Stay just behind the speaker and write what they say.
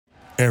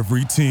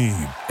Every team,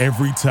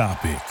 every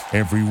topic,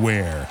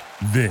 everywhere.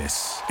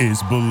 This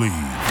is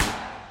Believe.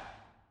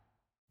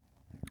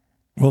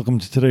 Welcome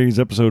to today's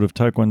episode of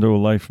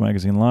Taekwondo Life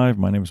Magazine Live.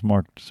 My name is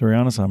Mark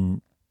Sirianis.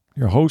 I'm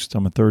your host.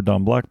 I'm a third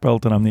Dan black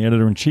belt, and I'm the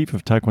editor-in-chief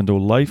of Taekwondo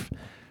Life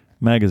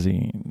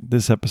Magazine.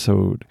 This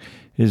episode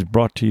is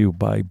brought to you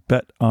by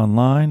Bet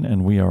Online,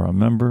 and we are a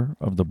member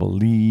of the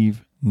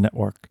Believe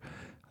Network.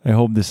 I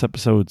hope this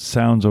episode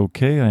sounds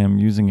okay. I am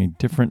using a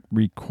different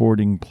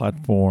recording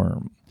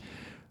platform.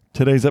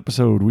 Today's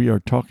episode, we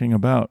are talking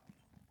about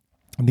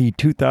the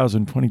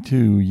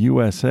 2022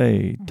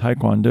 USA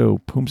Taekwondo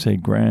Poomsae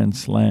Grand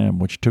Slam,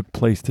 which took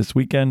place this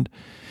weekend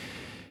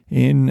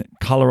in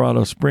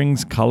Colorado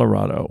Springs,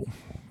 Colorado.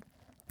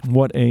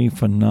 What a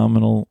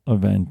phenomenal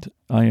event.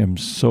 I am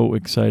so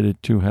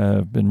excited to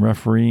have been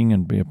refereeing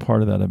and be a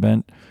part of that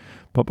event.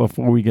 But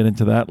before we get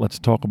into that, let's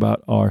talk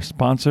about our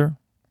sponsor,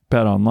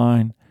 Bet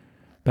Online.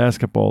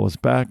 Basketball is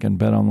back, and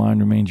Bet Online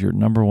remains your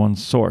number one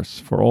source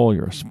for all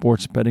your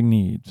sports betting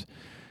needs.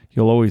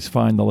 You'll always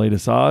find the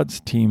latest odds,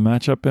 team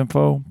matchup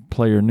info,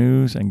 player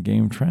news, and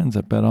game trends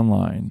at Bet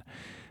Online.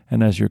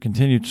 And as your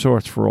continued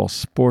source for all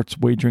sports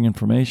wagering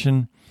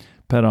information,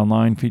 Bet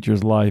Online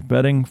features live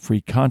betting, free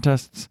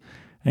contests,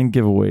 and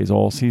giveaways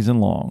all season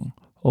long.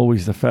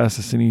 Always the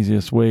fastest and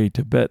easiest way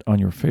to bet on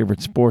your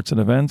favorite sports and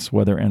events,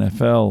 whether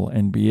NFL,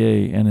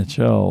 NBA,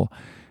 NHL,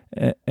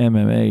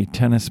 MMA,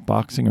 tennis,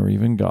 boxing, or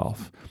even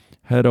golf.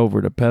 Head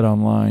over to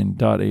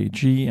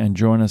betonline.ag and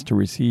join us to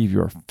receive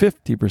your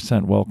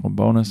 50% welcome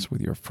bonus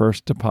with your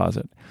first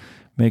deposit.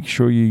 Make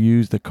sure you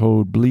use the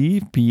code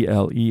BLEAV,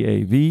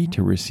 B-L-E-A-V,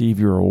 to receive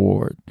your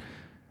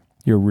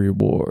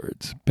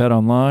rewards. Bet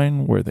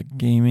Online, where the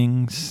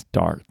gaming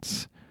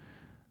starts.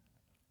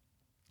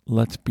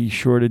 Let's be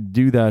sure to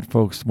do that,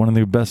 folks. One of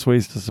the best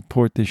ways to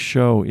support this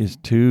show is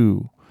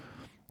to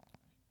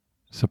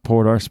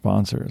support our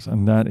sponsors,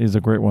 and that is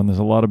a great one. There's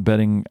a lot of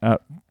betting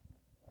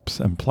apps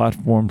and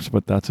platforms,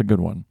 but that's a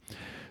good one.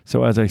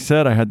 So as I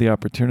said, I had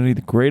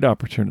the great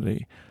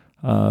opportunity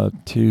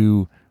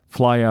to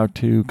fly out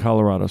to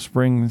Colorado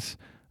Springs,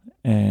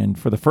 and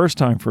for the first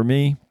time for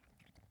me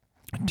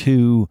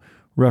to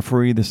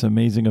referee this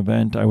amazing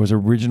event. I was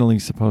originally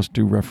supposed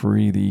to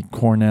referee the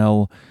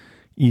Cornell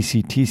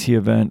ECTC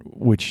event,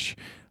 which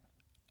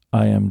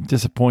I am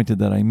disappointed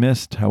that I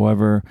missed.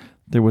 However,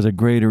 there was a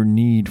greater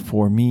need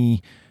for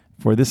me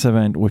for this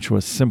event, which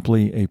was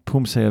simply a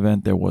Poomsae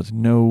event. There was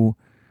no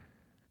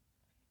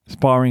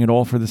sparring at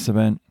all for this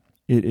event.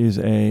 It is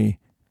the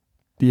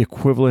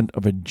equivalent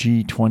of a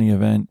G20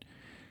 event.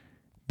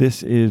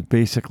 This is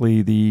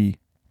basically the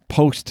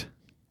post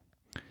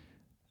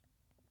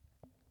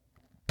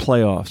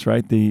playoffs,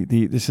 right?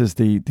 This is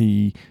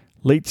the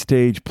late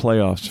stage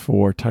playoffs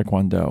for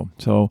Taekwondo.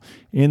 So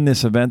in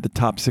this event, the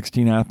top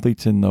 16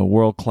 athletes in the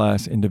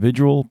world-class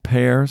individual,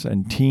 pairs,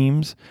 and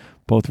teams,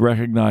 both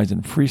recognized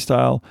in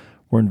freestyle,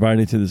 were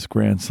invited to this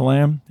Grand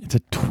Slam. It's a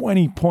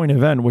 20-point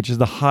event, which is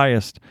the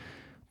highest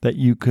that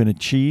you can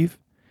achieve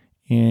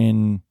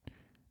in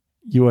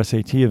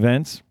USAT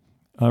events,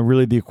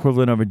 really the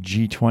equivalent of a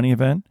G20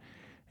 event.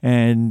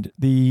 And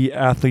the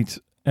athletes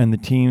and the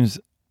teams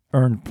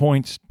earned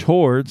points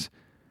towards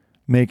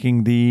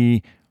making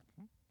the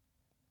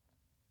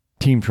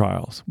team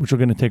trials, which are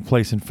going to take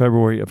place in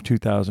February of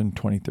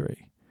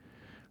 2023.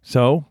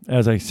 So,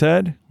 as I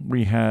said,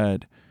 we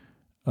had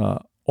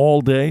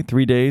all day,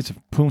 3 days of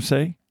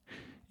Poomsae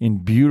in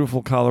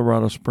beautiful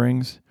Colorado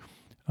Springs.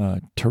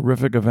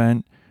 Terrific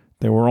event.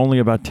 There were only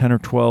about 10 or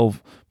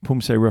 12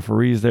 Poomsae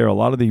referees there. A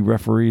lot of the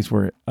referees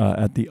were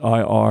at the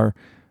IR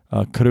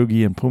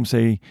Karugi and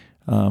Poomsae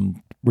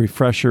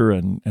refresher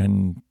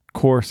and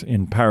course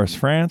in Paris,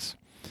 France.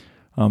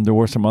 There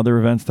were some other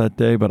events that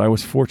day, but I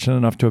was fortunate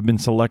enough to have been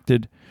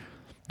selected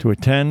to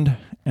attend.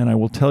 And I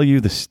will tell you,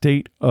 the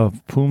state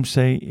of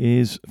Poomsae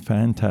is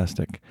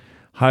fantastic.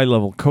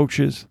 High-level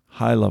coaches,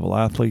 high-level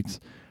athletes.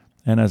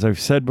 And as I've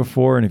said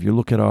before, and if you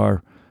look at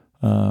our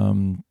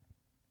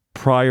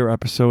prior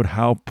episode,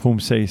 How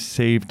Poomsae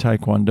Saved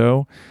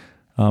Taekwondo,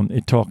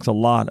 it talks a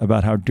lot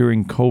about how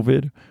during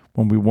COVID,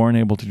 when we weren't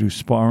able to do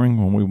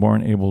sparring, when we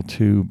weren't able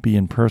to be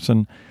in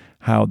person,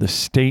 how the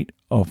state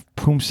of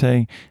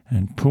Poomsae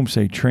and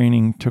Poomsae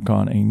training took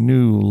on a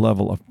new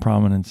level of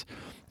prominence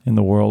in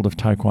the world of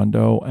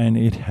Taekwondo, and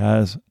it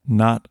has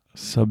not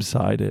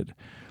subsided.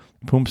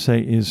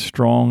 Poomsae is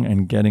strong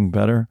and getting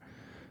better.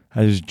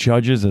 As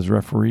judges, as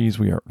referees,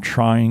 we are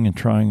trying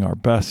our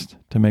best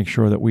to make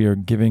sure that we are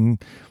giving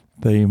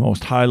the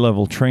most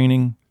high-level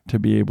training to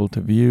be able to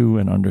view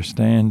and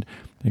understand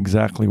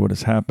exactly what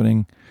is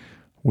happening.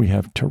 We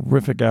have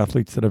terrific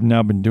athletes that have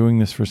now been doing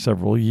this for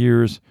several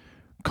years,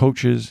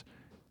 coaches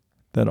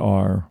that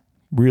are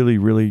really,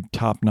 really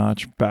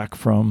top-notch back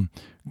from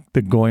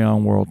the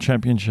Goyan World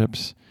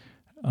Championships.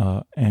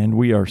 And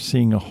we are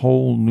seeing a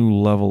whole new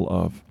level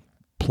of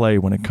play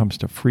when it comes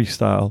to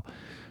freestyle.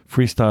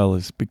 Freestyle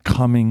is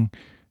becoming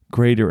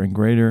greater and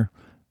greater.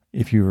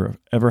 If you've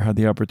ever had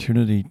the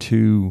opportunity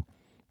to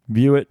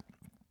view it,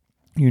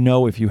 you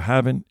know, if you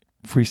haven't,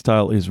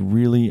 freestyle is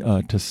really,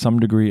 to some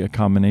degree, a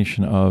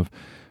combination of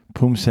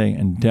Poomsae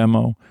and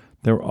demo.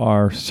 There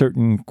are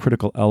certain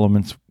critical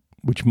elements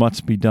which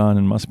must be done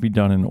and must be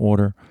done in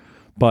order,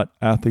 but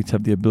athletes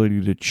have the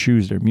ability to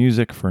choose their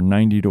music for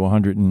 90 to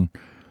 100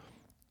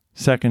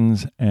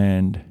 seconds,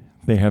 and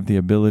they have the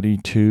ability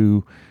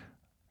to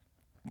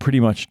pretty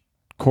much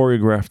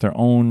choreograph their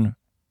own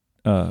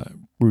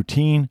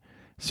routine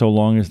so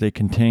long as they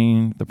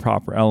contain the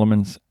proper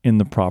elements in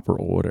the proper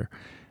order.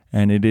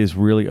 And it is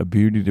really a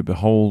beauty to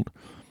behold.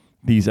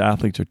 These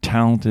athletes are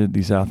talented,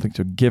 these athletes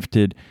are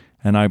gifted,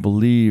 and I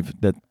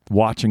believe that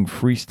watching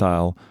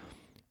freestyle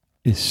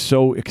is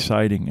so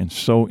exciting and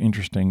so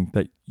interesting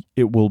that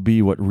it will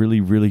be what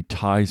really, really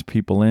ties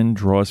people in,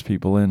 draws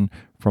people in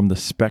from the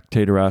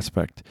spectator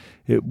aspect.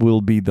 It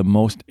will be the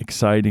most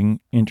exciting,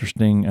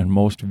 interesting, and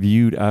most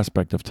viewed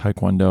aspect of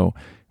Taekwondo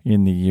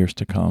in the years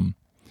to come.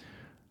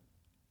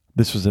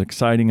 This was an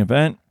exciting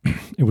event.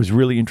 It was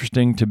really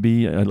interesting to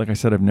be, like I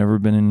said, I've never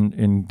been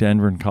in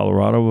Denver and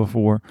Colorado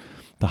before.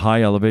 The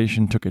high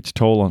elevation took its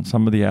toll on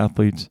some of the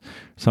athletes.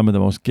 Some of the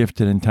most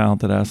gifted and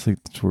talented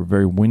athletes were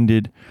very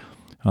winded,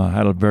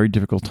 had a very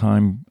difficult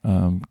time,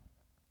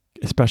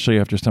 especially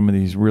after some of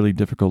these really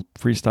difficult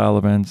freestyle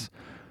events.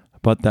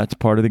 But that's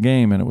part of the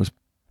game, and it was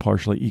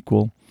partially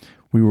equal.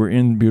 We were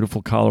in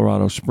beautiful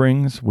Colorado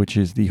Springs, which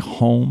is the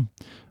home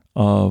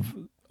of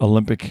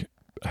Olympic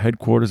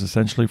headquarters,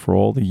 essentially, for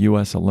all the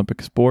U.S.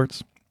 Olympic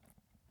sports.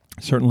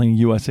 Certainly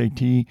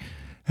USAT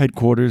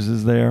headquarters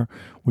is there.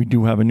 We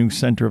do have a new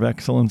center of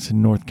excellence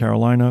in North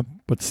Carolina,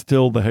 but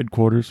still the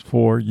headquarters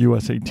for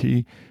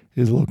USAT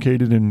is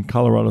located in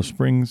Colorado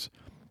Springs.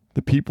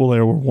 The people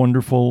there were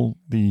wonderful,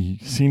 the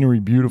scenery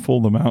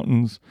beautiful, the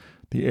mountains,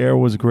 the air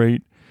was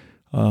great.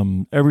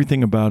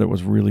 Everything about it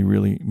was really,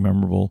 really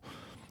memorable.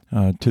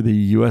 To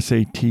the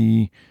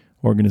USAT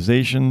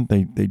organization,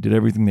 they did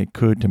everything they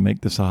could to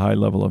make this a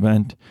high-level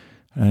event.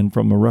 And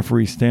from a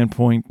referee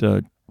standpoint,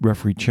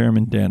 referee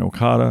chairman Dan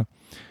Okada,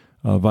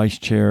 vice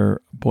chair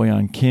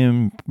Boyan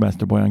Kim,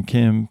 Master Boyan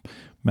Kim,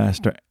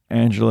 Master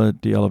Angela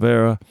de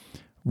Oliveira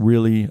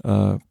really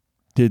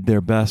did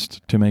their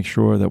best to make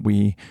sure that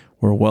we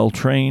were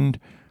well-trained,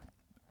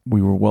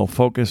 we were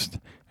well-focused,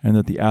 and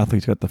that the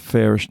athletes got the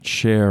fairest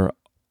share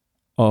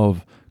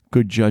of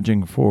good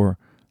judging for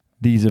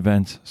these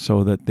events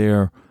so that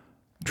their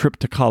trip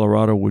to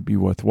Colorado would be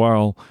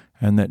worthwhile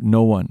and that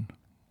no one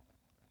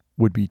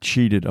would be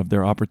cheated of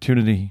their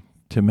opportunity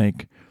to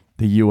make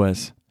the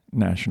U.S.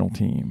 national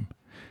team.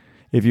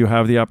 If you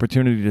have the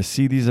opportunity to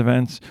see these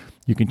events,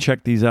 you can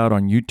check these out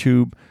on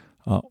YouTube.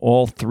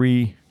 All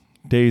 3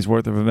 days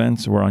worth of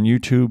events were on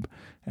YouTube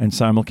and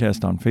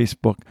simulcast on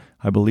Facebook.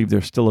 I believe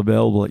they're still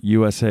available at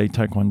USA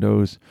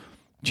Taekwondo's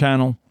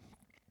channel.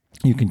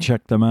 You can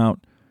check them out.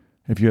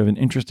 If you have an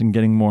interest in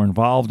getting more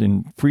involved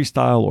in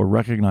freestyle or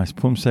recognize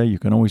Poomsae, you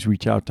can always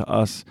reach out to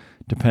us.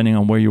 Depending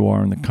on where you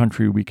are in the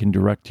country, we can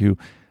direct you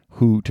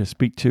who to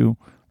speak to.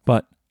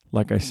 But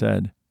like I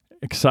said,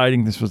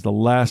 exciting. This was the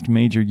last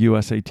major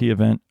USAT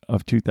event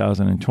of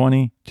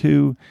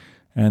 2022,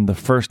 and the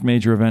first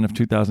major event of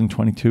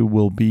 2022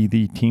 will be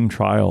the team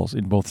trials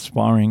in both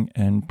sparring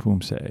and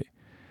Poomsae.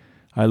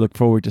 I look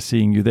forward to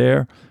seeing you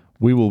there.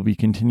 We will be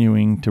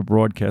continuing to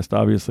broadcast,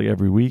 obviously,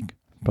 every week,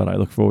 but I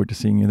look forward to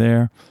seeing you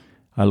there.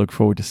 I look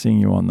forward to seeing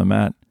you on the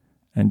mat.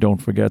 And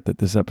don't forget that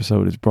this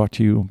episode is brought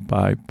to you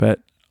by Bet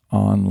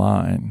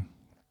Online.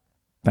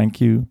 Thank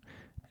you,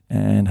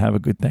 and have a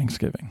good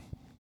Thanksgiving.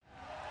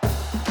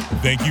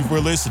 Thank you for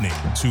listening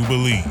to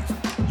Believe.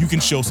 You can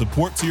show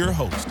support to your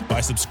host by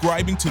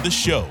subscribing to the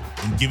show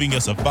and giving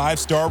us a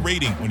 5-star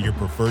rating on your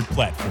preferred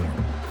platform.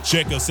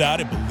 Check us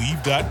out at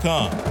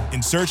Believe.com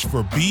and search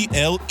for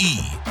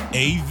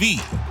BLEAV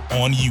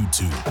on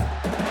YouTube.